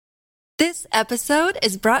This episode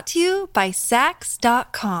is brought to you by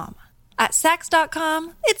Sax.com. At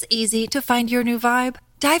Sax.com, it's easy to find your new vibe.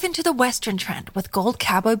 Dive into the Western trend with gold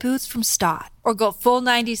cowboy boots from Stott, or go full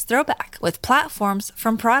 90s throwback with platforms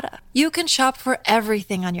from Prada. You can shop for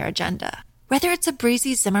everything on your agenda, whether it's a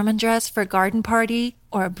breezy Zimmermann dress for a garden party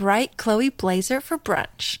or a bright Chloe blazer for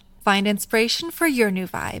brunch. Find inspiration for your new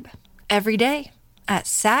vibe every day at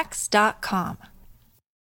Sax.com.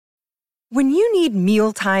 When you need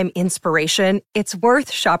mealtime inspiration, it's worth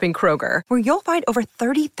shopping Kroger, where you'll find over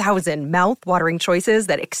 30,000 mouth-watering choices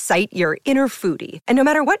that excite your inner foodie. And no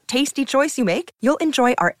matter what tasty choice you make, you'll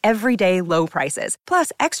enjoy our everyday low prices,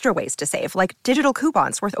 plus extra ways to save, like digital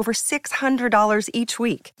coupons worth over $600 each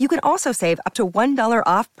week. You can also save up to $1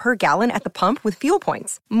 off per gallon at the pump with fuel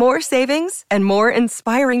points. More savings and more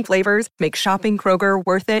inspiring flavors make shopping Kroger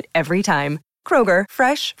worth it every time. Kroger,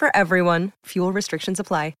 fresh for everyone. Fuel restrictions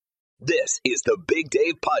apply. This is the Big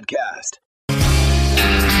Dave Podcast.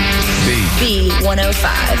 B105.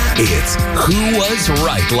 It's Who Was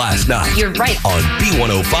Right Last Night. You're right. On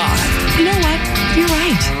B105. You know what? You're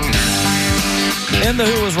right. In the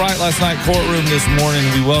Who Was Right Last Night courtroom this morning,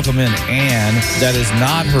 we welcome in Ann. That is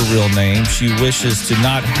not her real name. She wishes to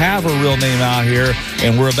not have her real name out here,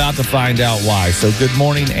 and we're about to find out why. So good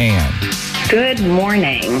morning, Ann. Good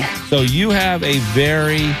morning. So you have a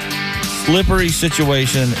very slippery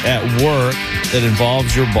situation at work that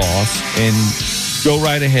involves your boss, and go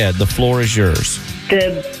right ahead. The floor is yours.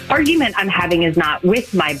 The argument I'm having is not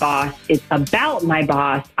with my boss. It's about my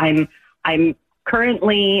boss. I'm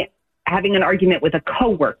currently having an argument with a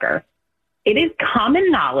coworker. It is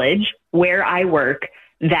common knowledge where I work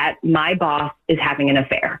that my boss is having an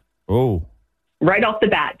affair. Oh. Right off the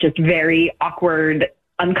bat, just very awkward,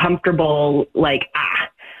 uncomfortable, like,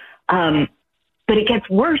 But it gets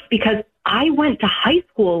worse because I went to high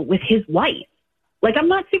school with his wife. Like, I'm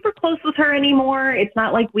not super close with her anymore. It's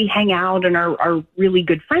not like we hang out and are really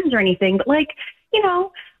good friends or anything. But, like, you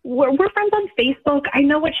know, we're friends on Facebook. I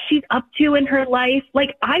know what she's up to in her life.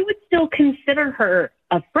 Like, I would still consider her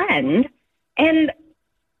a friend. And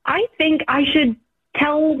I think I should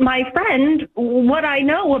tell my friend what I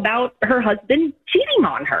know about her husband cheating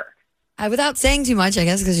on her. Without saying too much, I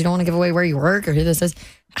guess, because you don't want to give away where you work or who this is.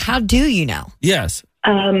 How do you know? Yes.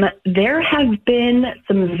 There have been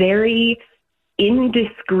some very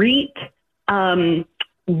indiscreet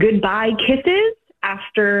goodbye kisses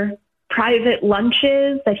after private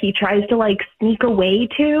lunches that he tries to, like, sneak away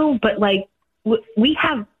to. But, like, we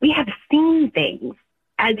have seen things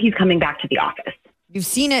as he's coming back to the office. You've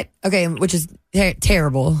seen it, okay, which is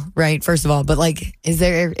terrible, right? First of all, but, like, is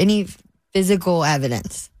there any physical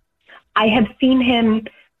evidence? I have seen him.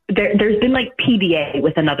 There's been, like, PDA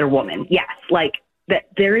with another woman. Yes, like, that.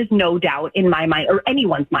 There is no doubt in my mind or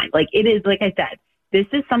anyone's mind. Like, it is, like I said, this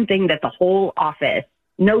is something that the whole office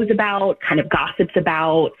knows about, kind of gossips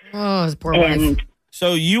about. Oh, his poor wife.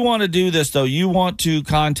 So you want to do this, though. You want to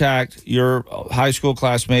contact your high school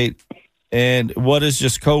classmate, and what is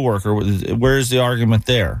just coworker? Where's the argument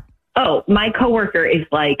there? Oh, my coworker is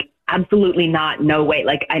like, absolutely not, no way.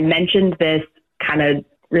 Like, I mentioned this kind of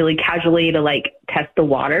really casually to, like, test the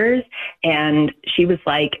waters. And she was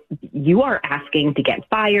like, you are asking to get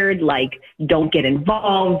fired. Like, don't get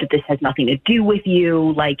involved. This has nothing to do with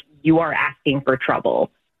you. Like, you are asking for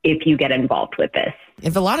trouble if you get involved with this.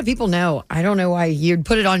 If a lot of people know, I don't know why you'd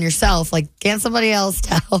put it on yourself. Like, can't somebody else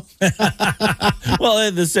tell?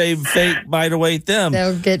 Well, the same fate might await them.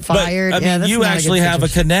 They'll get fired. But, I mean, you actually have a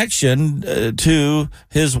connection to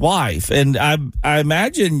his wife. And I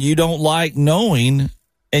imagine you don't like knowing,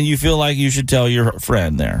 and you feel like you should tell your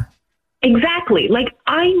friend there. Exactly. Like,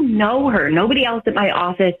 I know her. Nobody else at my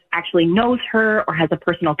office actually knows her or has a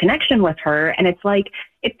personal connection with her. And it's like,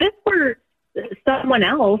 if this were someone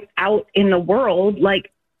else out in the world, like,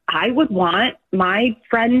 I would want my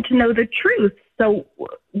friend to know the truth. So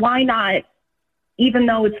why not, even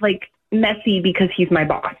though it's, like, messy because he's my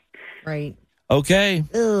boss? Right. Okay.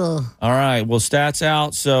 Ugh. All right. Well, stats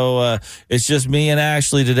out. So it's just me and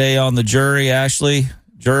Ashley today on the jury. Ashley,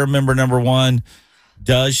 juror member number 1,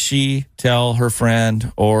 does she tell her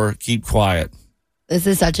friend or keep quiet? This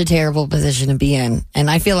is such a terrible position to be in. And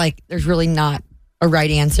I feel like there's really not a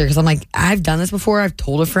right answer because I'm like, I've done this before. I've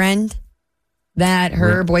told a friend that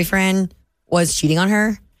her boyfriend was cheating on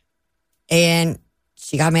her and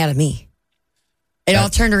she got mad at me. It all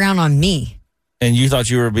turned around on me. And you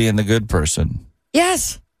thought you were being the good person.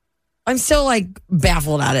 Yes. I'm still, like,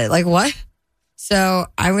 baffled at it. Like, what? So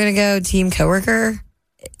I'm going to go team coworker.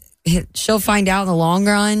 She'll find out in the long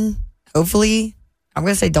run. Hopefully. I'm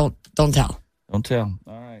going to say don't tell. Don't tell.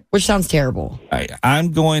 All right. Which sounds terrible.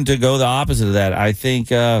 I'm going to go the opposite of that. I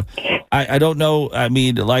think I don't know. I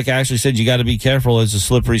mean, like Ashley said, you got to be careful. It's a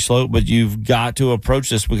slippery slope, but you've got to approach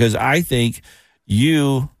this because I think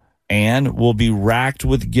you, Ann, will be racked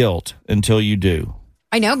with guilt until you do.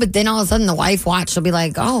 I know, but then all of a sudden the wife she'll be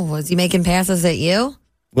like, oh, was he making passes at you?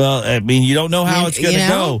 Well, I mean, you don't know how it's going to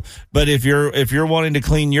know? go, but if you're wanting to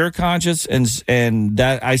clean your conscience and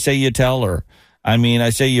that, I say you tell her. I mean, I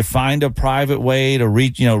say you find a private way to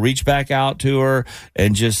reach back out to her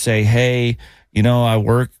and just say, hey, I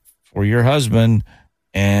work for your husband,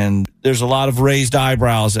 and there's a lot of raised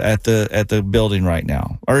eyebrows at the building right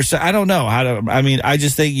now. Or I don't know how to. I mean, I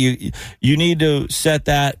just think you need to set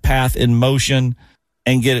that path in motion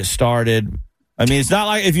and get it started. I mean, it's not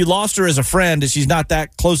like if you lost her as a friend, she's not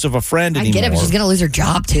that close of a friend anymore. I get it, but she's going to lose her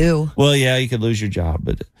job too. Well, yeah, you could lose your job,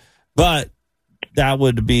 but that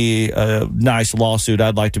would be a nice lawsuit.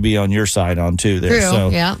 I'd like to be on your side on too. There, true. So,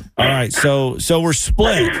 yeah. All right, so we're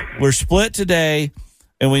split. We're split today.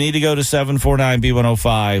 And we need to go to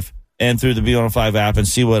 749-B105 and through the B105 app and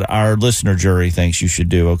see what our listener jury thinks you should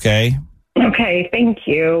do, okay? Okay, thank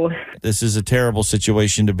you. This is a terrible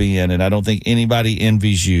situation to be in, and I don't think anybody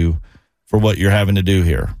envies you for what you're having to do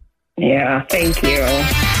here. Yeah, thank you.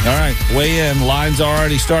 All right, weigh in. Lines are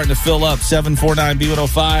already starting to fill up.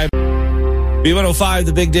 749-B105. B105,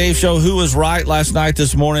 the Big Dave Show. Who was right last night,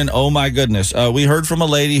 this morning? Oh, my goodness. We heard from a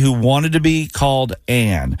lady who wanted to be called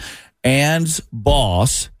Ann. Ann's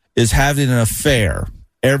boss is having an affair.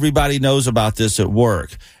 Everybody knows about this at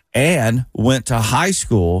work. Ann went to high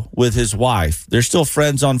school with his wife. They're still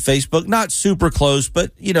friends on Facebook, not super close,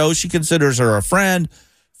 but, she considers her a friend.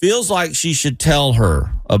 Feels like she should tell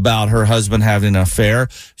her about her husband having an affair.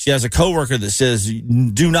 She has a coworker that says,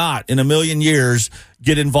 do not, in a million years,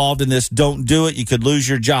 get involved in this. Don't do it. You could lose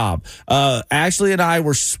your job. Ashley and I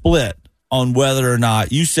were split on whether or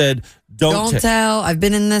not. You said, Don't tell. I've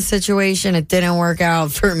been in this situation. It didn't work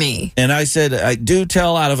out for me. And I said, I do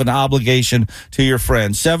tell out of an obligation to your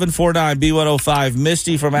friends. 749-B105.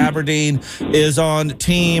 Misty from Aberdeen is on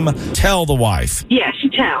team Tell the Wife. Yes,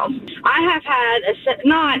 tell. I have had,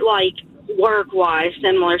 not like work-wise,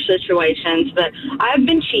 similar situations, but I've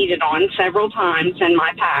been cheated on several times in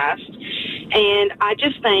my past. And I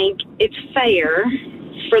just think it's fair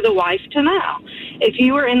for the wife to know. If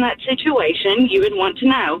you were in that situation, you would want to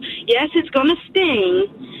know. Yes, it's going to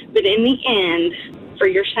sting, but in the end, for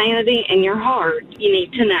your sanity and your heart, you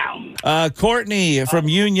need to know. Courtney from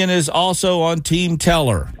Union is also on Team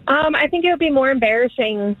Teller. I think it would be more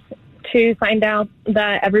embarrassing to find out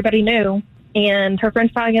that everybody knew, and her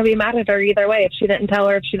friend's probably going to be mad at her either way if she didn't tell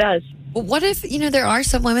her if she does. But what if, there are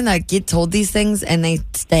some women that get told these things and they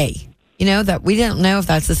stay? That we don't know if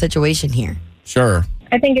that's the situation here. Sure.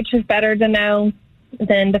 I think it's just better to know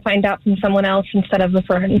than to find out from someone else instead of a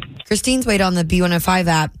friend. Christine's weight on the B105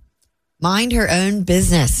 app. Mind her own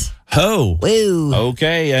business. Oh. Woo.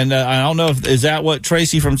 Okay. And I don't know is that what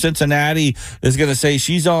Tracy from Cincinnati is going to say?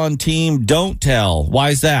 She's on team Don't Tell.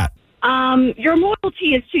 Why is that? Your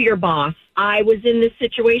loyalty is to your boss. I was in this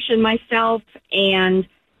situation myself, and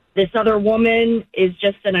this other woman is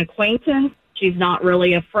just an acquaintance. She's not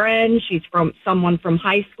really a friend. She's from someone from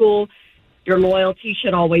high school. Your loyalty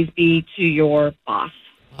should always be to your boss.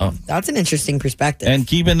 Oh, that's an interesting perspective. And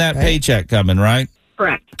keeping that paycheck coming, right?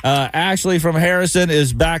 Correct. Ashley from Harrison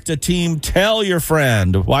is back to team Tell Your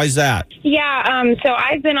Friend. Why is that? Yeah, so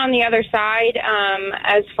I've been on the other side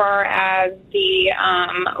as far as the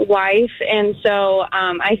wife, and so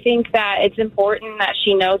I think that it's important that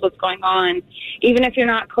she knows what's going on, even if you're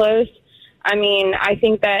not close. I mean, I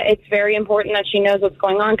think that it's very important that she knows what's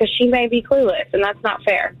going on because she may be clueless, and that's not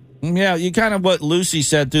fair. Yeah, you kind of what Lucy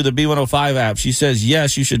said through the B105 app. She says,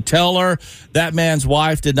 yes, you should tell her that man's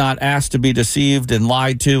wife did not ask to be deceived and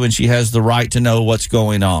lied to, and she has the right to know what's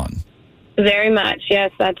going on. Very much.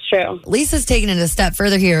 Yes, that's true. Lisa's taking it a step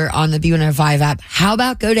further here on the B105 app. How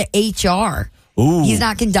about go to HR? Ooh. He's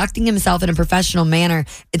not conducting himself in a professional manner.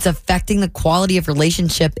 It's affecting the quality of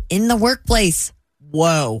relationship in the workplace.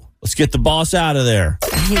 Whoa. Let's get the boss out of there.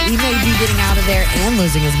 He may be getting out of there and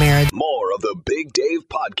losing his marriage. More of the Big Dave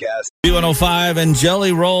Podcast. B105 and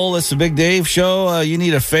Jelly Roll. It's the Big Dave Show. You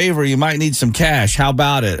need a favor. You might need some cash. How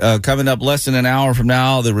about it? Coming up less than an hour from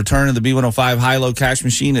now, the return of the B105 high-low cash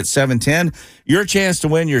machine at 7:10. Your chance to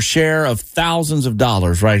win your share of thousands of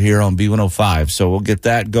dollars right here on B105. So we'll get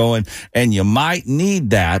that going. And you might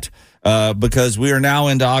need that. Because we are now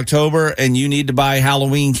into October and you need to buy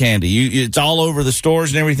Halloween candy. It's all over the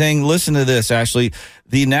stores and everything. Listen to this, Ashley.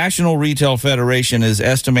 The National Retail Federation is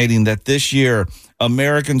estimating that this year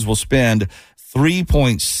Americans will spend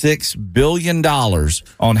 $3.6 billion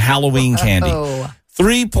on Halloween candy.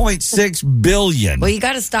 $3.6 billion. Well, you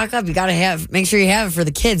got to stock up. You got to make sure you have it for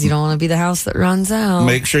the kids. You don't want to be the house that runs out.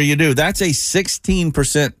 Make sure you do. That's a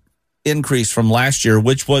 16% increase from last year,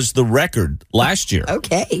 which was the record last year.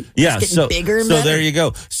 Okay. Yeah. So bigger and so better. there you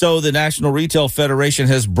go. So the National Retail Federation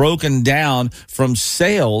has broken down from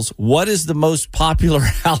sales what is the most popular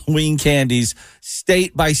Halloween candies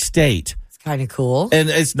state by state. Kind of cool. And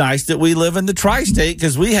it's nice that we live in the tri-state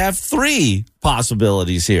because we have 3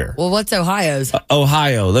 possibilities here. Well, what's Ohio's?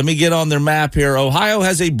 Ohio. Let me get on their map here. Ohio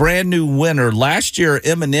has a brand new winner. Last year,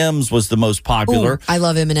 M&M's was the most popular. Ooh, I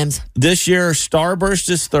love M&M's. This year, Starburst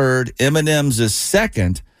is 3rd. M&M's is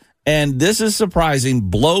 2nd. And this is surprising.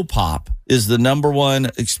 Blow Pop is the number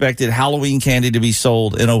 1 expected Halloween candy to be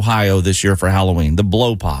sold in Ohio this year for Halloween. The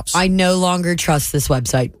Blow Pops. I no longer trust this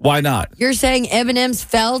website. Why not? You're saying M&M's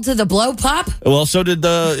fell to the Blow Pop? Well, so did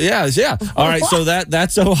yeah. All right, so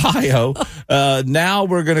that's Ohio. Now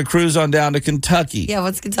we're going to cruise on down to Kentucky. Yeah,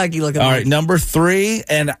 what's Kentucky looking All like? right, number 3,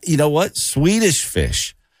 and you know what? Swedish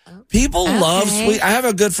Fish. People love sweet. I have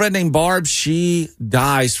a good friend named Barb. She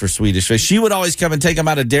dies for Swedish Fish. She would always come and take them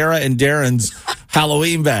out of Dara and Darren's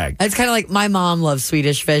Halloween bag. It's kind of like my mom loves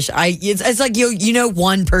Swedish Fish. It's like you know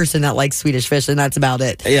one person that likes Swedish Fish, and that's about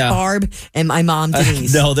it. Yeah. Barb and my mom,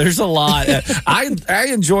 Denise. No, there's a lot. I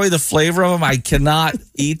enjoy the flavor of them. I cannot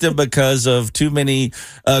eat them because of too many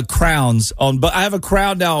crowns on. But I have a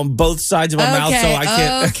crown now on both sides of my mouth, so I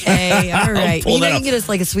can't. Okay, all right. pull You that can get us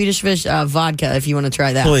like a Swedish Fish vodka if you want to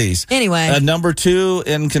try that. Please. Anyway. Number 2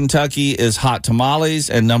 in Kentucky is hot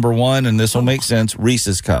tamales, and number 1, and this will make sense,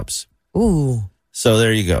 Reese's Cups. Ooh. So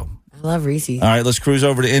there you go. I love Reese's. All right, let's cruise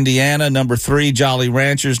over to Indiana. Number 3, Jolly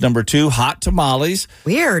Ranchers. Number 2, hot tamales.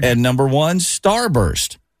 Weird. And number 1,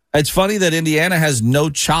 Starburst. It's funny that Indiana has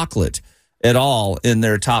no chocolate at all in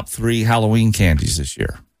their top 3 Halloween candies this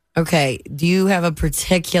year. Okay. Do you have a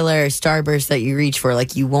particular Starburst that you reach for?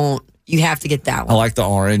 Like you have to get that I one. like the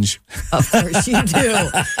orange. Of course you do.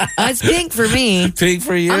 It's pink for me. Pink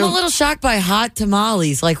for you? I'm a little shocked by hot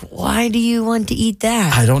tamales. Like, why do you want to eat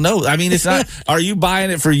that? I don't know. I mean, it's not, are you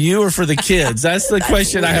buying it for you or for the kids? That's the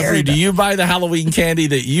question I have for you. Do you buy the Halloween candy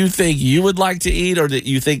that you think you would like to eat or that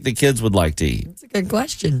you think the kids would like to eat? That's a good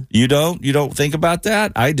question. You don't? You don't think about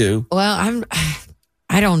that? I do. Well,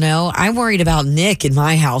 I don't know. I'm worried about Nick in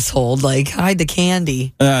my household. Like, hide the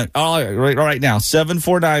candy. All right now,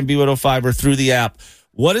 749-B105 or through the app.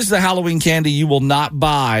 What is the Halloween candy you will not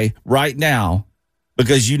buy right now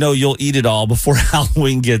because you know you'll eat it all before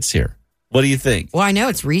Halloween gets here? What do you think? Well, I know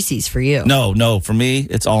it's Reese's for you. No. For me,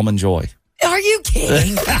 it's Almond Joy. Are you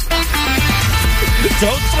kidding?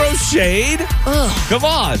 Don't throw shade. Ugh. Come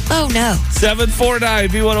on. Oh, no.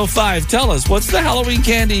 749-B105. Tell us, what's the Halloween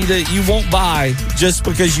candy that you won't buy just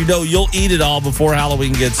because you know you'll eat it all before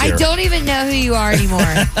Halloween gets here? I don't even know who you are anymore.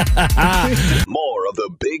 More of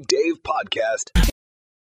the Big Dave Podcast.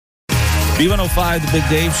 B105, the Big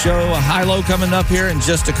Dave Show. A high-low coming up here in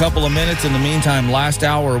just a couple of minutes. In the meantime, last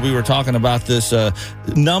hour we were talking about this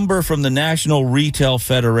number from the National Retail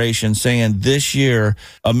Federation saying this year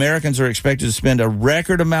Americans are expected to spend a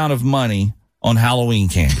record amount of money on Halloween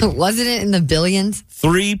candy. Wasn't it in the billions?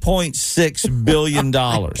 $3.6 billion.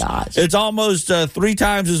 Oh my gosh. It's almost 3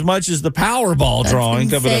 times as much as the Powerball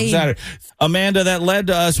drawing coming up Saturday. Amanda, that led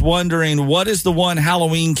to us wondering, what is the one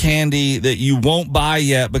Halloween candy that you won't buy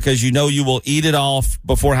yet because you know you will eat it off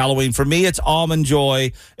before Halloween? For me, it's Almond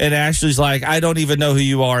Joy, and Ashley's like, I don't even know who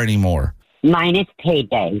you are anymore. Mine is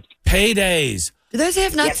Paydays. Paydays. Do those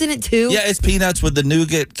have nuts in it too? Yeah, it's peanuts with the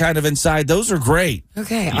nougat kind of inside. Those are great.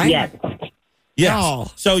 Okay. Yes. Yes.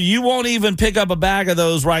 Oh. So you won't even pick up a bag of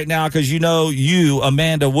those right now because you know you,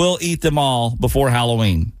 Amanda, will eat them all before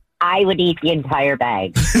Halloween. I would eat the entire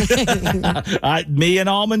bag. Me and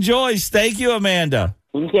Almond Joys. Thank you, Amanda.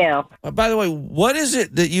 Thank you. By the way, what is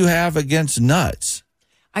it that you have against nuts?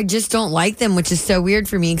 I just don't like them, which is so weird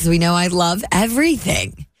for me because we know I love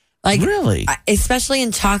everything. Like, really? Especially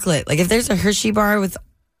in chocolate. Like if there's a Hershey bar with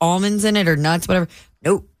almonds in it or nuts, whatever.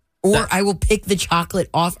 Nope. Or I will pick the chocolate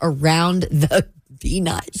off around the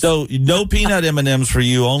peanuts. So no peanut M&Ms for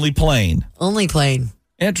you, only plain. Only plain.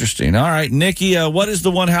 Interesting. All right, Nikki, what is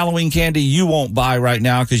the one Halloween candy you won't buy right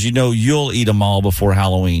now because you know you'll eat them all before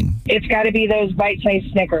Halloween? It's got to be those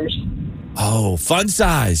bite-sized Snickers. Oh, fun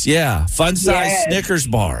size. Yeah, fun size Yes. Snickers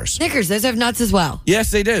bars. Snickers, those have nuts as well. Yes,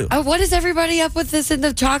 they do. Oh, what is everybody up with this in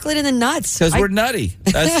the chocolate and the nuts? Because we're nutty.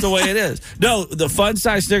 That's the way it is. No, the fun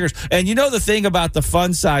size Snickers. And you know the thing about the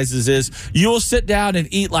fun sizes is you'll sit down and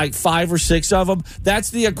eat like 5 or 6 of them. That's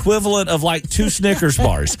the equivalent of like 2 Snickers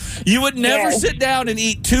bars. You would never sit down and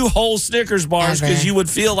eat 2 whole Snickers bars because you would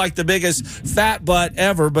feel like the biggest fat butt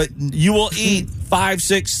ever. But you will eat 5,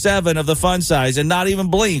 6, 7 of the fun size and not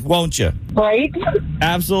even blink, won't you? Right?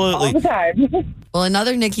 Absolutely. All the time. Well,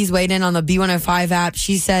 another Nikki's weighed in on the B105 app.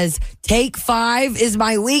 She says, take 5 is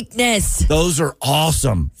my weakness. Those are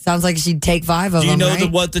awesome. Sounds like she'd take 5 of Do you them, know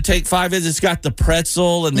right? what the Take 5 is? It's got the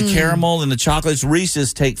pretzel and the caramel and the chocolate. It's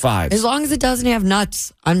Reese's Take 5. As long as it doesn't have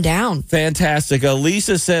nuts, I'm down. Fantastic.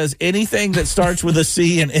 Lisa says anything that starts with a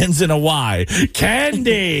C and ends in a Y.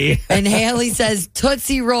 Candy. And Haley says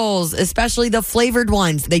Tootsie Rolls, especially the flavored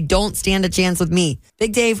ones. They don't stand a chance with me.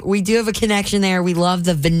 Big Dave, we do have a connection there. We love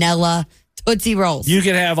the vanilla Tootsie Rolls. You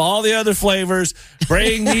can have all the other flavors.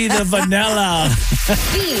 Bring me the vanilla.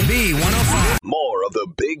 B105. More of the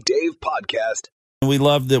Big Dave Podcast. We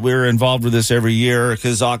love that we're involved with this every year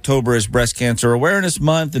because October is Breast Cancer Awareness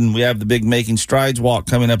Month, and we have the big Making Strides walk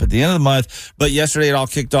coming up at the end of the month. But yesterday it all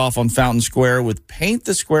kicked off on Fountain Square with Paint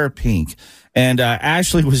the Square Pink. And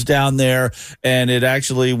Ashley was down there, and it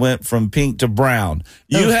actually went from pink to brown.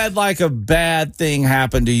 You had like a bad thing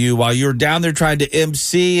happen to you while you were down there trying to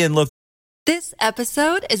MC and look. This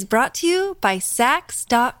episode is brought to you by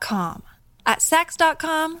Sax.com. At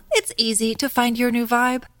Sax.com, it's easy to find your new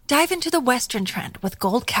vibe. Dive into the Western trend with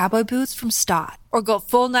gold cowboy boots from Stott, or go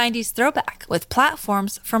full 90s throwback with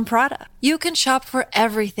platforms from Prada. You can shop for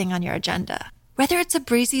everything on your agenda, whether it's a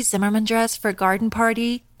breezy Zimmermann dress for a garden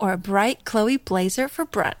party or a bright Chloe blazer for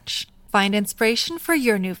brunch. Find inspiration for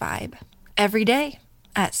your new vibe every day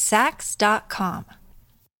at Sax.com.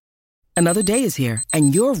 Another day is here,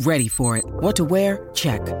 and you're ready for it. What to wear?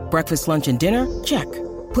 Check. Breakfast, lunch, and dinner? Check.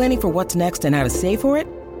 Planning for what's next and how to save for it?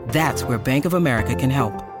 That's where Bank of America can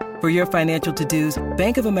help. For your financial to-dos,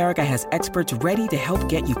 Bank of America has experts ready to help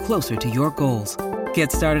get you closer to your goals.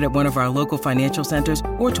 Get started at one of our local financial centers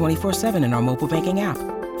or 24/7 in our mobile banking app.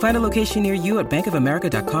 Find a location near you at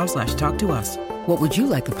bankofamerica.com/talktous. What would you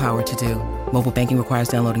like the power to do? Mobile banking requires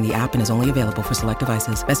downloading the app and is only available for select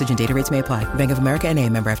devices. Message and data rates may apply. Bank of America N.A.,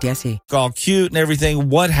 member FDIC. All cute and everything.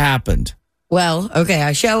 What happened? Well, okay,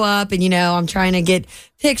 I show up and, I'm trying to get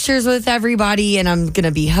pictures with everybody, and I'm going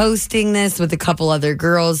to be hosting this with a couple other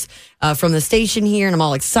girls from the station here, and I'm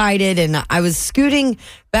all excited. And I was scooting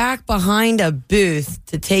back behind a booth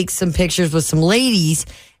to take some pictures with some ladies,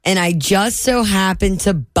 and I just so happened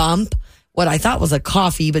to bump what I thought was a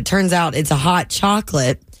coffee, but turns out it's a hot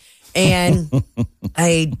chocolate. And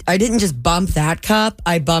I didn't just bump that cup,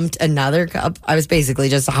 I bumped another cup. I was basically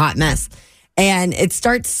just a hot mess. And it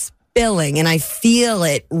starts spilling, and I feel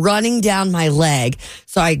it running down my leg.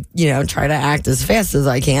 So I, try to act as fast as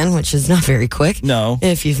I can, which is not very quick. No.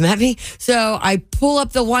 If you've met me. So I pull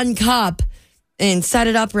up the one cup and set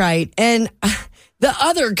it upright. And the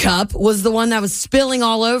other cup was the one that was spilling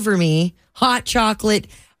all over me. Hot chocolate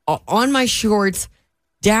on my shorts,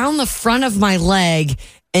 down the front of my leg,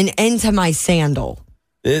 and into my sandal.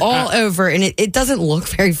 Over, and it doesn't look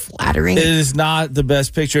very flattering. It is not the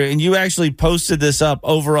best picture. And you actually posted this up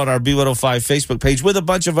over on our B105 Facebook page with a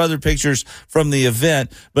bunch of other pictures from the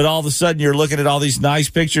event. But all of a sudden, you're looking at all these nice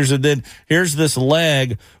pictures, and then here's this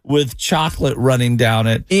leg with chocolate running down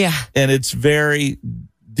it. Yeah. And it's very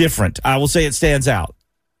different. I will say it stands out.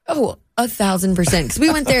 Oh, 1,000%. Because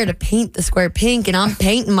we went there to paint the square pink, and I'm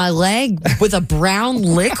painting my leg with a brown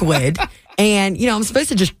liquid. And, I'm supposed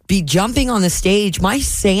to just be jumping on the stage. My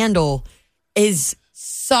sandal is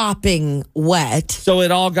sopping wet. So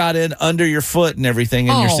it all got in under your foot and everything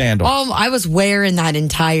in your sandal. I was wearing that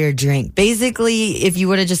entire drink. Basically, if you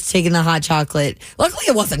would have just taken the hot chocolate, luckily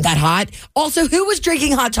it wasn't that hot. Also, who was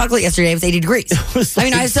drinking hot chocolate yesterday? It was 80 degrees. I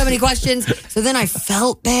have so many questions. So then I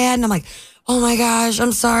felt bad, and I'm like, oh my gosh,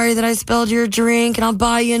 I'm sorry that I spilled your drink, and I'll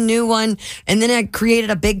buy you a new one. And then I created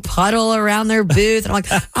a big puddle around their booth, and I'm like,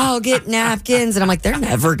 I'll get napkins. And I'm like, they're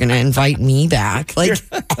never going to invite me back. Like,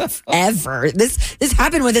 ever. This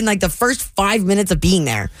happened within like the first 5 minutes of being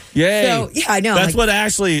there. Yay. So, yeah, I know. That's what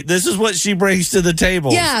Ashley, this is what she brings to the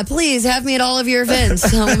table. Yeah, please have me at all of your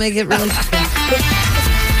events. I'll make it really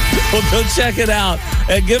Well, go check it out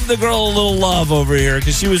and give the girl a little love over here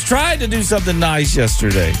because she was trying to do something nice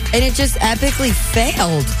yesterday. And it just epically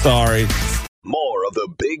failed. Sorry. More of the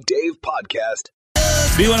Big Dave Podcast.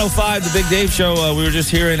 B105, the Big Dave Show. We were just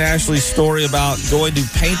hearing Ashley's story about going to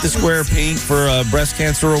paint the square pink for Breast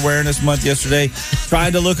Cancer Awareness Month yesterday,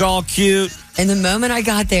 trying to look all cute. And the moment I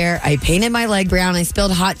got there, I painted my leg brown. I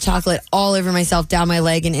spilled hot chocolate all over myself, down my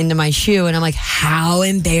leg and into my shoe. And I'm like, how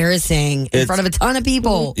embarrassing in front of a ton of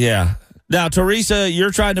people. Yeah. Now, Teresa,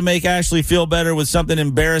 you're trying to make Ashley feel better with something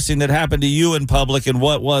embarrassing that happened to you in public. And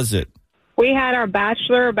what was it? We had our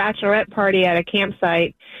bachelor or bachelorette party at a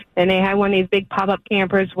campsite, and they had one of these big pop-up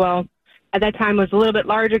campers. Well, at that time, it was a little bit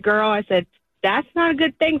larger girl. I said, that's not a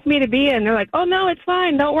good thing for me to be in. They're like, oh, no, it's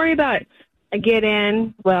fine. Don't worry about it. I get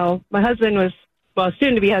in. Well, my husband was,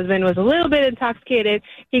 soon-to-be husband was a little bit intoxicated.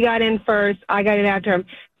 He got in first. I got in after him.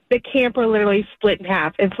 The camper literally split in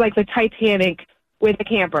half. It's like the Titanic with a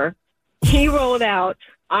camper. He rolled out.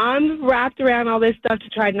 I'm wrapped around all this stuff to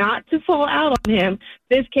try not to fall out on him.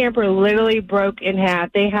 This camper literally broke in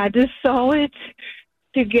half. They had to saw it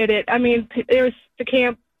to get it. I mean, the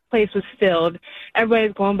camp place was filled.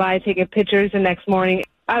 Everybody's going by taking pictures the next morning.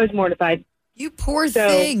 I was mortified. You poor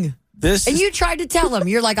thing. And you tried to tell him.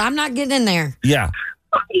 You're like, I'm not getting in there. Yeah.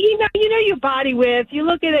 You know your body width. You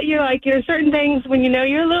look at it, you're like, there's certain things when you know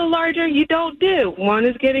you're a little larger, you don't do. One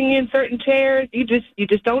is getting in certain chairs. You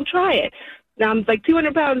just don't try it. Now I'm like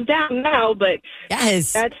 200 pounds down now, but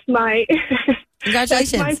yes, that's my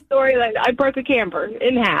congratulations. That's my story. Like, I broke a camper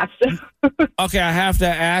in half. So. Okay, I have to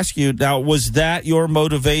ask you now. Was that your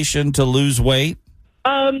motivation to lose weight?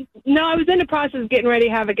 No, I was in the process of getting ready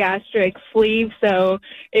to have a gastric sleeve, so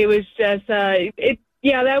it was just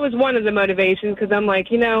Yeah, that was one of the motivations because I'm like,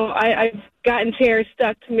 I've gotten chairs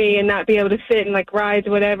stuck to me and not be able to fit in like rides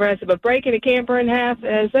or whatever. I said, but breaking a camper in half,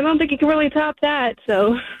 I don't think you can really top that.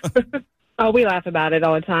 So, we laugh about it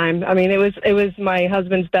all the time. I mean, it was my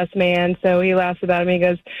husband's best man, so he laughs about me. He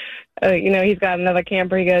goes, he's got another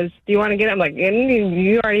camper. He goes, do you want to get it? I'm like,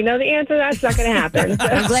 you already know the answer. That's not going to happen. So.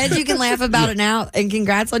 I'm glad you can laugh about it now, and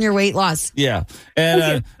congrats on your weight loss. Yeah.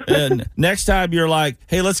 And next time you're like,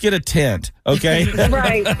 hey, let's get a tent, okay?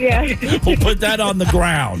 Right, yeah. We'll put that on the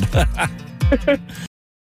ground.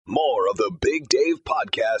 More of the Big Dave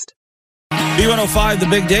Podcast. B105, the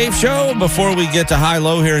Big Dave Show. Before we get to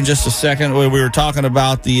high-low here in just a second, we were talking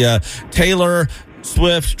about the Taylor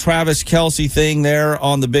Swift, Travis Kelce thing there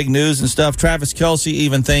on the big news and stuff. Travis Kelce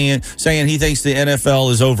even saying he thinks the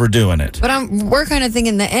NFL is overdoing it. But we're kind of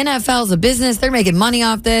thinking the NFL is a business. They're making money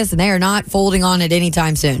off this, and they are not folding on it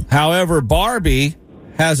anytime soon. However, Barbie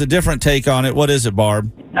has a different take on it. What is it,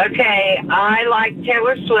 Barb? Okay, I like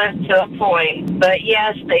Taylor Swift to a point, but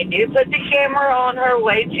yes, they do put the camera on her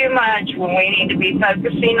way too much when we need to be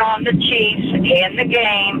focusing on the Chiefs and the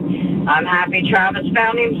game. I'm happy Travis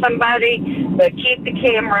found him somebody, but keep the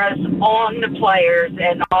cameras on the players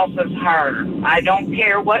and off of her. I don't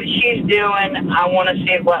care what she's doing. I want to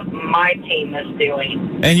see what my team is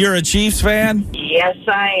doing. And you're a Chiefs fan? Yes,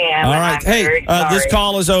 I am. All right. Hey, this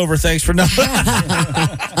call is over. Thanks for nothing.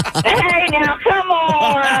 Hey, now, come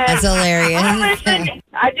on. That's hilarious.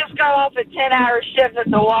 I just got off a 10-hour shift at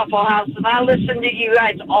the Waffle House, and I listened to you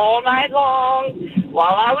guys all night long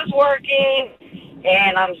while I was working,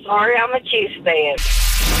 and I'm sorry I'm a Chiefs fan.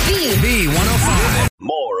 B105.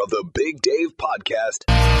 More of the Big Dave Podcast.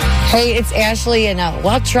 Hey, it's Ashley, and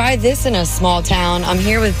well, try this in a small town. I'm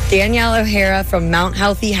here with Danielle O'Hara from Mount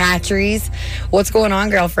Healthy Hatcheries. What's going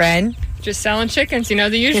on, girlfriend? Just selling chickens, the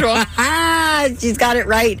usual. She's got it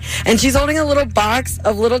right. And she's holding a little box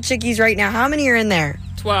of little chickies right now. How many are in there?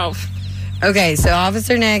 12. Okay, so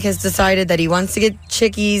Officer Nick has decided that he wants to get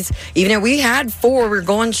chickies. Even though we had 4, we're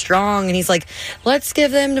going strong. And he's like, let's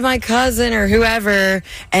give them to my cousin or whoever,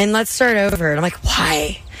 and let's start over. And I'm like,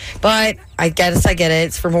 why? But I guess I get it.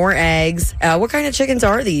 It's for more eggs. What kind of chickens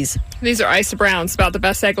are these? These are Isa Browns, about the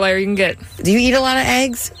best egg layer you can get. Do you eat a lot of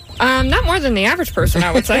eggs? Not more than the average person,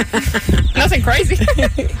 I would say. Nothing crazy.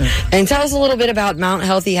 And tell us a little bit about Mount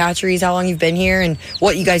Healthy Hatcheries, how long you've been here, and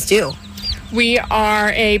what you guys do. We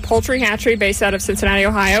are a poultry hatchery based out of Cincinnati,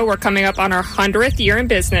 Ohio. We're coming up on our 100th year in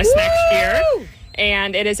business next year.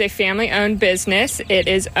 And it is a family-owned business. It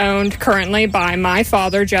is owned currently by my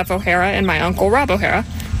father, Jeff O'Hara, and my uncle, Rob O'Hara.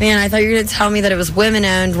 Man, I thought you were going to tell me that it was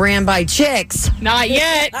women-owned, ran by chicks. Not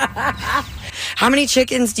yet. How many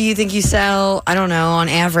chickens do you think you sell, I don't know, on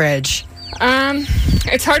average?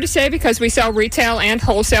 It's hard to say because we sell retail and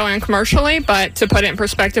wholesale and commercially, but to put it in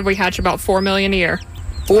perspective, we hatch about 4 million a year.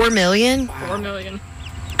 4 million? 4 million.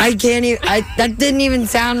 I can't even, that didn't even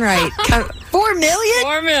sound right. 4 million?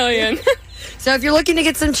 4 million. So if you're looking to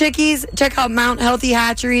get some chickies, check out Mount Healthy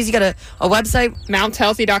Hatcheries. You got a website?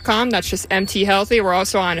 MountHealthy.com. That's just MT Healthy. We're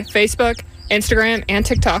also on Facebook, Instagram, and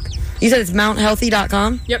TikTok. You said it's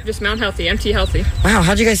MountHealthy.com? Yep, just Mount Healthy, MT Healthy. Wow,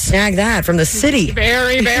 how'd you guys snag that from the city?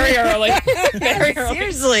 Very, very early. Very early.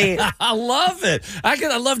 Seriously. I love it. I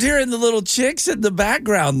loved hearing the little chicks in the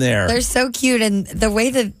background there. They're so cute. And the way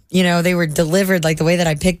that, they were delivered, like the way that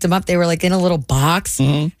I picked them up, they were like in a little box.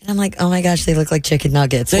 Mm-hmm. And I'm like, oh my gosh, they look like chicken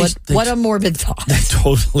nuggets. What a morbid thought. They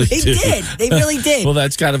totally They do. did. They really did. Well,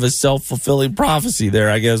 that's kind of a self-fulfilling prophecy there,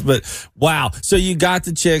 I guess. But wow. So you got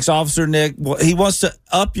the chicks. Officer Nick, he wants to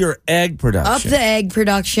up your egg production. Up the egg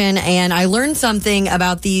production. And I learned something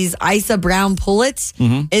about these Isa Brown pullets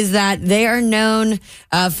is that they are known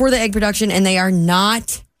for the egg production, and they are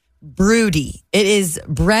not broody. It is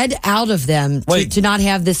bred out of them to not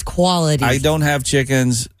have this quality. I don't have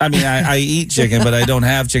chickens. I mean, I eat chicken, but I don't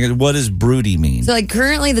have chicken. What does broody mean? So, like,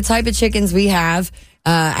 currently the type of chickens we have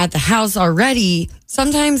at the house already,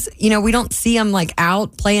 sometimes, we don't see them, like,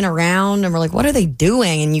 out playing around, and we're like, what are they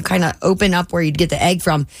doing? And you kind of open up where you'd get the egg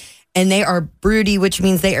from, and they are broody, which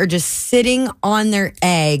means they are just sitting on their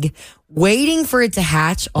egg, waiting for it to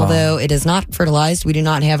hatch, although it is not fertilized. We do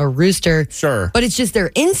not have a rooster. Sure. But it's just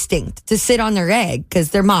their instinct to sit on their egg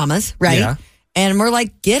because they're mamas, right? Yeah. And we're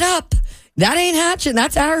like, get up. That ain't hatching.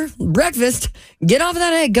 That's our breakfast. Get off of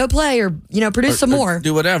that egg. Go play or, produce some more.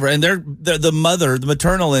 Do whatever. And the mother, the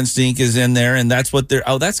maternal instinct is in there, and that's what they're...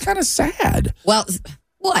 Oh, that's kind of sad. Well...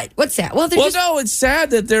 What? What's that? Well, no, it's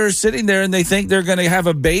sad that they're sitting there and they think they're going to have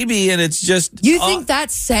a baby, and it's just... You think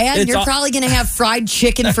that's sad? You're probably going to have fried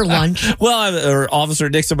chicken for lunch. Or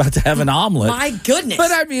Officer Nick's about to have an omelet. My goodness.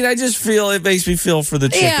 But I mean, I just feel, it makes me feel for the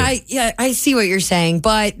chicken. Yeah, I see what you're saying.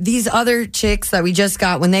 But these other chicks that we just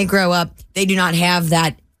got, when they grow up, they do not have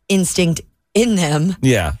that instinct in them.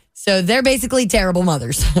 Yeah. So they're basically terrible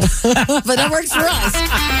mothers. But that works for us. All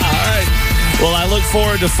right. Well, I look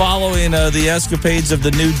forward to following the escapades of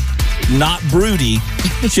the new not broody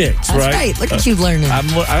chicks, That's right? Look at you learning.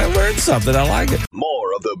 I learned something. I like it.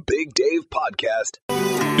 More of the Big Dave Podcast.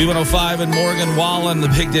 B105 and Morgan Wallen, the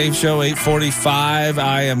Big Dave Show, 845.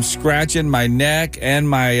 I am scratching my neck and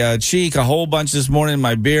my cheek a whole bunch this morning in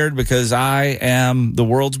my beard because I am the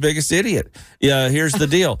world's biggest idiot. Yeah, here's the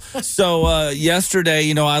deal. So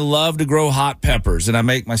yesterday, I love to grow hot peppers, and I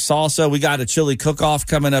make my salsa. We got a chili cook-off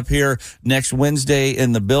coming up here next Wednesday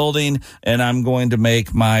in the building, and I'm going to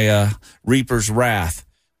make my Reaper's Wrath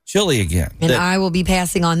chili again. And I will be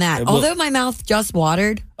passing on that. Although my mouth just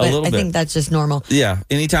watered, but I think that's just normal. Yeah.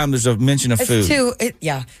 Anytime there's a mention of food.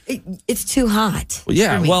 It's too hot. Well,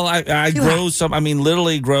 yeah. Well, I grow some. I mean,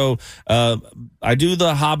 literally grow. I do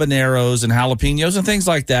the habaneros and jalapenos and things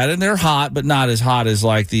like that, and they're hot, but not as hot as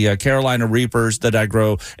like the Carolina Reapers that I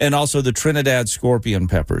grow, and also the Trinidad Scorpion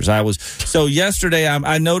peppers. So yesterday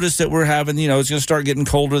I noticed that we're having, it's going to start getting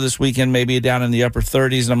colder this weekend, maybe down in the upper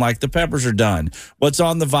 30s, and I'm like, the peppers are done. What's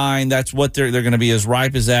on the vine? That's what they're going to be, as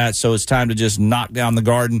ripe as that. So it's time to just knock down the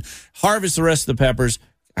garden, harvest the rest of the peppers.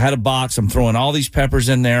 I had a box. I'm throwing all these peppers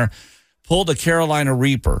in there. Pulled a Carolina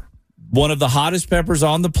Reaper, one of the hottest peppers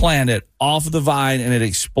on the planet, off of the vine, and it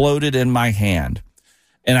exploded in my hand.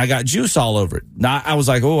 And I got juice all over it. Now, I was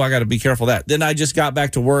like, I got to be careful of that. Then I just got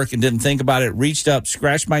back to work and didn't think about it, reached up,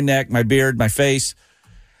 scratched my neck, my beard, my face,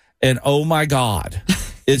 and oh my God,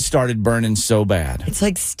 it started burning so bad. It's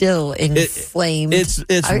like still inflamed. It's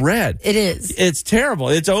red. It is. It's terrible.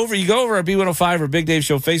 It's over. You go over our B105 or Big Dave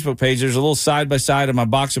Show Facebook page. There's a little side-by-side of my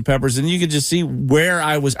box of peppers, and you can just see where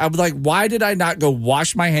I was. I was like, why did I not go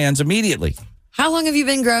wash my hands immediately? How long have you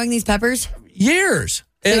been growing these peppers? Years.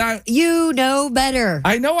 And you know better.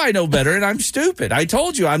 I know better, and I'm stupid. I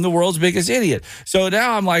told you I'm the world's biggest idiot. So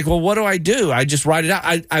now I'm like, well, what do? I just write it out.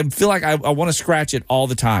 I feel like I want to scratch it all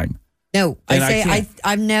the time. No,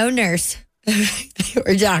 I'm no nurse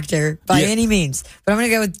or doctor by any means, but I'm going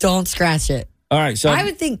to go with don't scratch it. All right. So I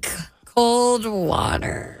would think cold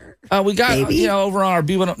water. We got over on our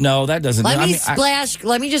B1. No, that doesn't.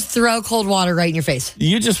 Let me just throw cold water right in your face.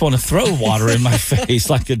 You just want to throw water in my face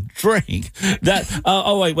like a drink. That.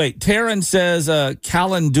 Wait. Taryn says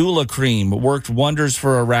calendula cream worked wonders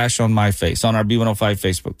for a rash on my face on our B105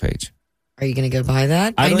 Facebook page. Are you going to go buy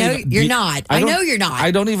that? I know you're not. I know you're not. I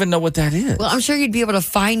don't even know what that is. Well, I'm sure you'd be able to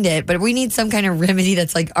find it, but we need some kind of remedy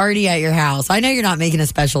that's like already at your house. I know you're not making a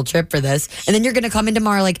special trip for this. And then you're going to come in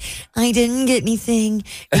tomorrow like, I didn't get anything.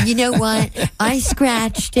 And you know what? I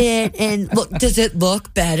scratched it. And look, does it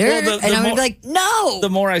look better? Well, and I'm going to be like, no. The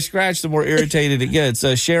more I scratch, the more irritated it gets.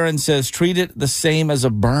 Sharon says, treat it the same as a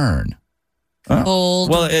burn.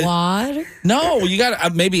 Cold water? No, you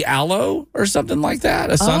got maybe aloe or something like that,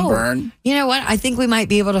 a sunburn. You know what? I think we might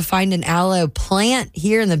be able to find an aloe plant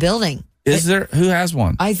here in the building. Is there? Who has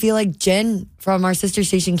one? I feel like Jen from our sister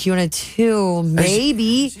station Q102,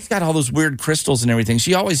 maybe. She's got all those weird crystals and everything.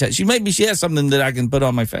 She always has. She has something that I can put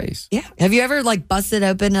on my face. Yeah. Have you ever busted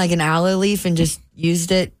open like an aloe leaf and just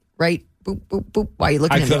used it right? Boop, boop, boop. Why are you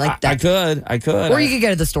looking at me like that? I could. Or you could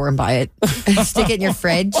go to the store and buy it. Stick it in your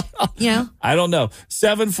fridge, I don't know.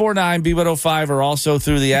 749 B105 are also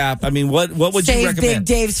through the app. I mean, what would you recommend? Save Big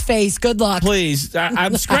Dave's face. Good luck. Please.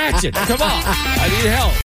 I'm scratching. Come on. I need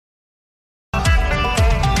help.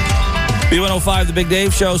 B105, The Big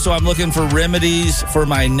Dave Show. So I'm looking for remedies for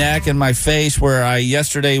my neck and my face, where I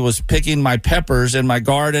yesterday was picking my peppers in my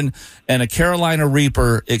garden and a Carolina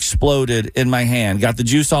Reaper exploded in my hand. Got the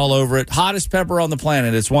juice all over it. Hottest pepper on the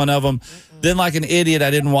planet. It's one of them. Then, like an idiot,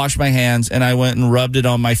 I didn't wash my hands, and I went and rubbed it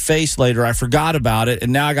on my face later. I forgot about it,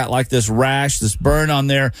 and now I got like this rash, this burn on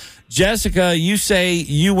there. Jessica, you say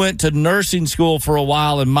you went to nursing school for a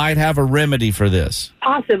while and might have a remedy for this.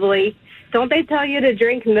 Possibly. Don't they tell you to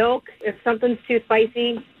drink milk if something's too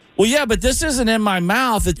spicy? Well, yeah, but this isn't in my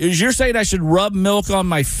mouth. You're saying I should rub milk on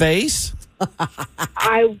my face?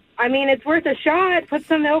 I mean, it's worth a shot. Put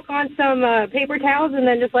some milk on some paper towels and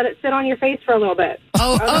then just let it sit on your face for a little bit.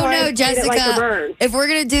 Oh no, treat Jessica. it like a burn. If we're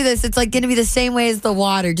going to do this, it's like going to be the same way as the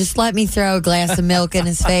water. Just let me throw a glass of milk in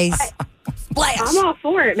his face. Splash. I'm all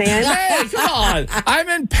for it, man. Hey, come on. I'm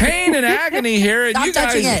in pain and agony here, and Stop you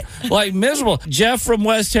guys touching like miserable. Jeff from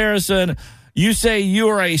West Harrison, you say you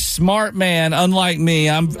are a smart man, unlike me.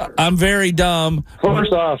 I'm very dumb.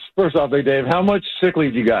 First off, Big Dave, how much sick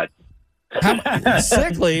leave you got?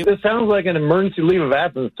 Sick leave? This sounds like an emergency leave of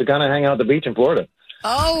absence to kind of hang out at the beach in Florida.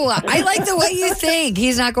 Oh, I like the way you think.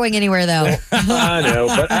 He's not going anywhere, though. I know,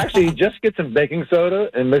 but actually just get some baking soda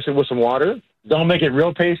and mix it with some water. Don't make it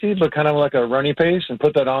real pasty, but kind of like a runny paste, and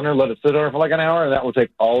put that on there, let it sit there for like an hour, and that will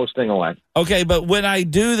take all the sting away. Okay, but when I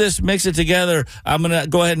do this, mix it together, I'm going to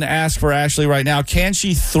go ahead and ask for Ashley right now. Can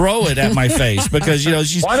she throw it at my face? Because,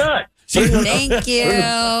 she's... Why not? Thank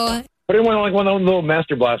you. Put it in like one of those little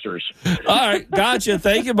master blasters. All right, gotcha.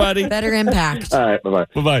 Thank you, buddy. Better impact. All right, bye-bye.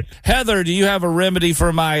 Bye-bye. Heather, do you have a remedy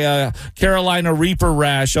for my Carolina Reaper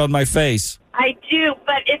rash on my face? I do,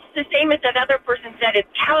 but it's the same as that other person said. It's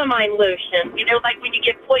calamine lotion. Like when you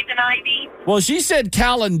get poison ivy. Well, she said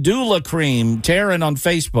calendula cream, Taryn on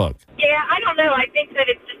Facebook. Yeah, I don't know. I think that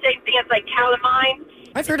it's the same thing as like calamine.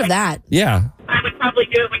 I've heard of that. Yeah. I would probably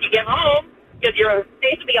do it when you get home because your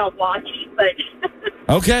face will be all blotchy, but...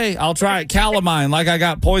 Okay, I'll try it. Calamine, like I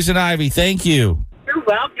got poison ivy. Thank you. You're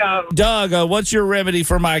welcome. Doug, what's your remedy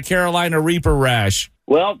for my Carolina Reaper rash?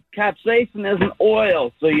 Well, capsaicin is an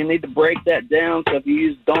oil, so you need to break that down. So if you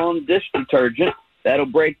use Dawn dish detergent, that'll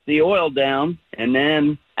break the oil down, and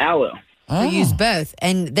then aloe. We use both.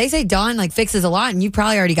 And they say Dawn fixes a lot, and you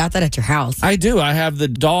probably already got that at your house. I do. I have the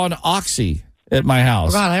Dawn Oxy at my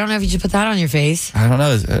house. Oh, God, I don't know if you should put that on your face. I don't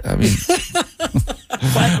know. I mean...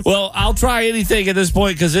 Well, I'll try anything at this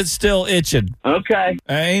point because it's still itching. Okay.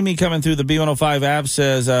 Amy coming through the B105 app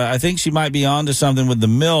says, I think she might be onto something with the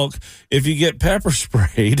milk. If you get pepper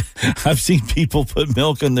sprayed, I've seen people put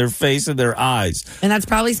milk in their face and their eyes. And that's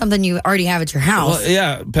probably something you already have at your house. Well,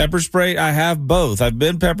 yeah, pepper spray. I have both. I've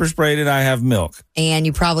been pepper sprayed and I have milk. And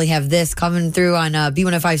you probably have this coming through on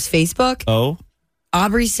B105's Facebook. Oh.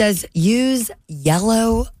 Aubrey says, use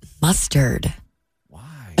yellow mustard.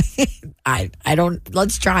 I don't.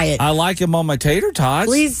 Let's try it. I like them on my tater tots.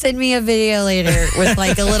 Please send me a video later with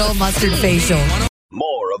a little mustard facial.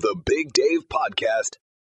 More of the Big Dave Podcast.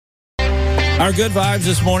 Our good vibes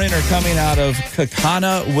this morning are coming out of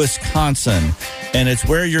Kaukauna, Wisconsin, and it's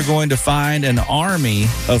where you're going to find an army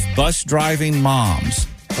of bus driving moms.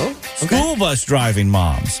 Oh, okay. School bus driving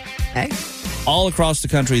moms. Okay. All across the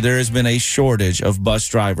country, there has been a shortage of bus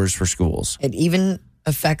drivers for schools. It even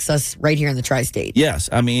affects us right here in the tri-state. Yes.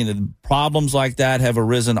 I mean, problems like that have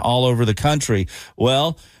arisen all over the country.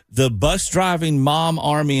 Well, the bus driving mom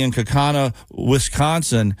army in Kaukauna,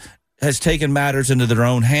 Wisconsin has taken matters into their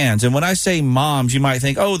own hands. And when I say moms, you might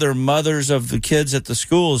think, oh, they're mothers of the kids at the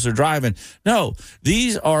schools they're driving. No,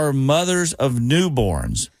 these are mothers of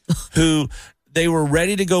newborns who they were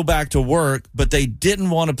ready to go back to work, but they didn't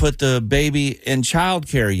want to put the baby in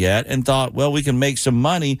childcare yet and thought, well, we can make some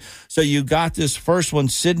money. So you got this first one,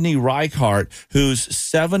 Sydney Reichart, whose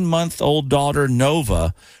 7-month-old daughter,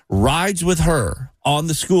 Nova, rides with her on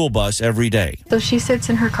the school bus every day. So she sits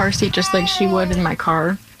in her car seat just like she would in my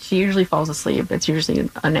car. She usually falls asleep. It's usually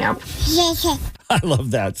a nap. I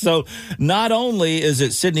love that. So not only is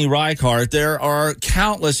it Sydney Reichart, there are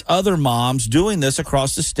countless other moms doing this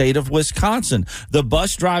across the state of Wisconsin. The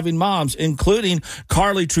bus driving moms, including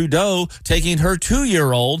Carly Trudeau, taking her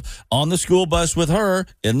 2-year-old on the school bus with her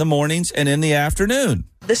in the mornings and in the afternoon.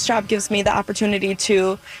 This job gives me the opportunity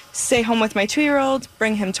to stay home with my 2-year-old,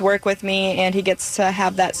 bring him to work with me, and he gets to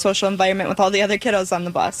have that social environment with all the other kiddos on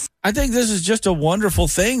the bus. I think this is just a wonderful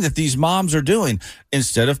thing that these moms are doing.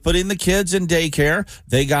 Instead of putting the kids in daycare,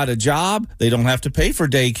 they got a job. They don't have to pay for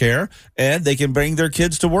daycare, and they can bring their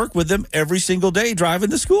kids to work with them every single day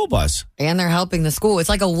driving the school bus. And they're helping the school. It's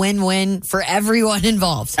like a win-win for everyone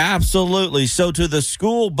involved. Absolutely. So to the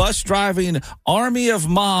school bus driving army of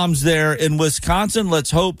moms there in Wisconsin,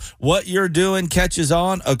 let's hope what you're doing catches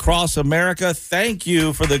on across America. Thank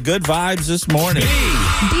you for the good vibes this morning.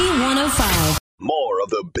 B105. More of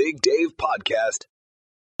the Big Dave Podcast.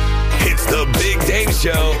 It's the Big Dave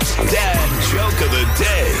Show, Dad Joke of the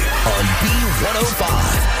Day on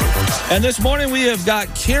B105. And this morning we have got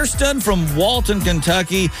Kirsten from Walton,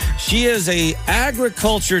 Kentucky. She is a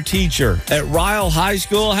agriculture teacher at Ryle High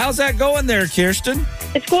School. How's that going there, Kirsten?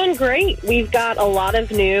 It's going great. We've got a lot of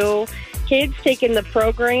new kids taking the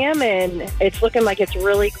program, and it's looking like it's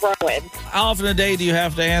really growing. How often a day do you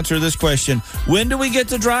have to answer this question? When do we get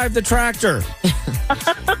to drive the tractor?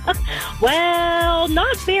 Well,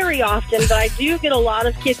 not very often, but I do get a lot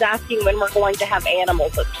of kids asking when we're going to have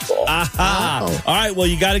animals at school. Aha. Oh. All right, well,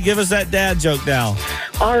 you got to give us that dad joke now.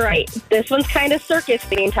 All right. This one's kind of circus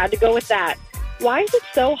themed. Had to go with that. Why is it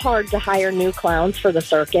so hard to hire new clowns for the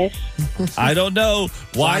circus? I don't know.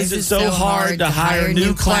 Why is it so hard to hire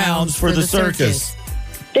new clowns for the circus?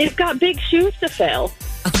 They've got big shoes to fill.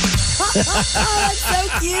 That's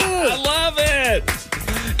so cute. I love it.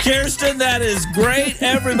 Kirsten, that is great.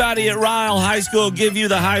 Everybody at Ryle High School give you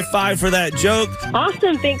the high five for that joke.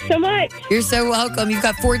 Awesome. Thanks so much. You're so welcome. You've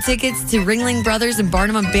got 4 tickets to Ringling Brothers and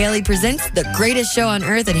Barnum & Bailey presents The Greatest Show on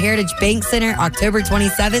Earth at Heritage Bank Center, October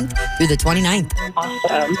 27th through the 29th.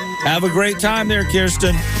 Awesome. Have a great time there,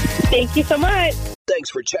 Kirsten. Thank you so much. Thanks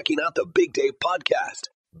for checking out the Big Dave Podcast.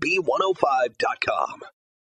 B105.com.